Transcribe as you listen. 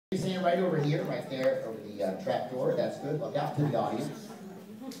Stand right over here, right there, over the trap door. That's good. Look out to the audience.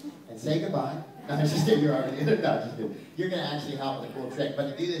 And say goodbye. No, just kidding. You're already no, just kidding. You're going to actually help with a cool trick.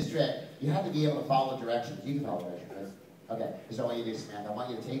 But to do this trick, you have to be able to follow directions. You can follow directions, right? Okay. Because I want you to do Samantha. I want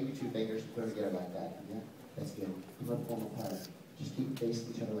you to take your two fingers and put them together like that. Yeah? That's good. You want to pull them apart. Just keep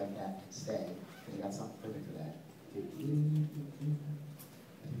facing each other like that and stay. Because you got something perfect for that.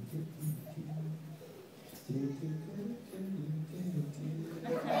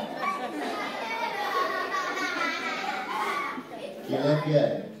 You look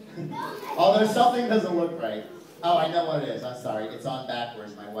good. Although something doesn't look right. Oh, I know what it is. I'm sorry. It's on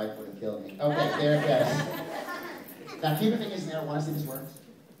backwards. My wife would have killed me. Okay, there it goes. Now keep your fingers in there. Want to see this works?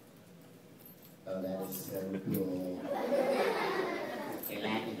 Oh, that is so cool. You're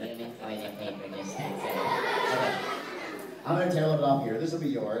laughing human toilet paper just stands out. Okay. I'm going to tear a little bit off here. This will be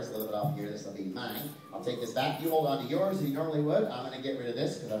yours. A little bit off here. This will be mine. I'll take this back. You hold on to yours as you normally would. I'm going to get rid of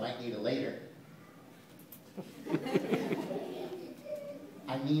this because I might need it later.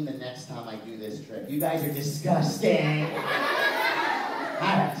 I mean the next time I do this trick. You guys are disgusting.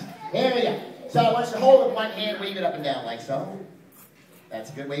 Alright, here we go. So I want you to hold it with one hand, wave it up and down like so. That's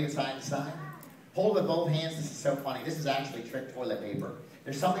good. Wave it side to side. Hold it with both hands. This is so funny. This is actually trick toilet paper.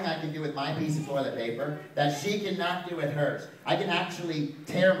 There's something I can do with my piece of toilet paper that she cannot do with hers. I can actually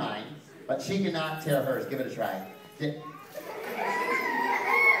tear mine, but she cannot tear hers. Give it a try.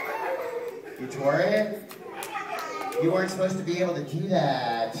 You tore it? You weren't supposed to be able to do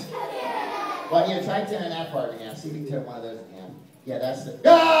that. Well, here, try tearing that part in half. See if you can tear one of those in half. Yeah, that's the...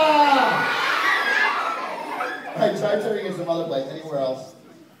 Ah! All right, try tearing it some other place. Anywhere else.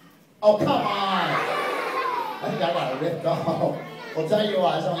 Oh, come on! I think I got it ripped off. Well, tell you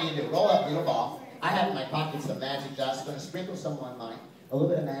what, that's all you do. Roll up, little ball. I have in my pocket some magic dust. I'm going to sprinkle some on mine. A little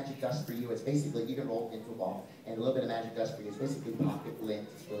bit of magic dust for you. It's basically, you can roll it into a ball. And a little bit of magic dust for you. It's basically pocket lint.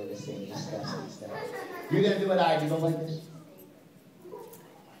 It's really the same disgusting stuff. You're going to do what I do. Go like this.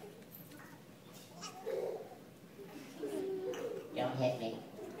 Don't hit me.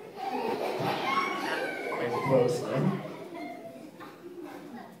 There's a close one.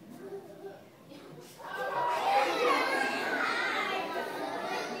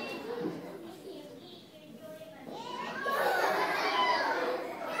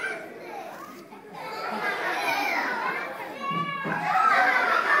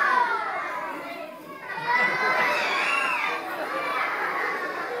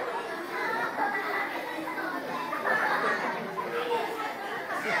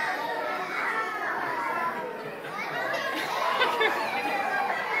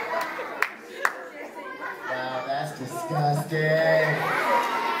 Disgusting.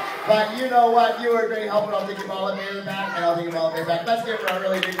 But you know what? You were a great helper. I'll take your ball up here back, and I'll take your ball up here back. Let's give her a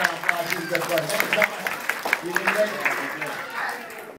really big round of applause. She's a good sport. Thank you so much. You did great.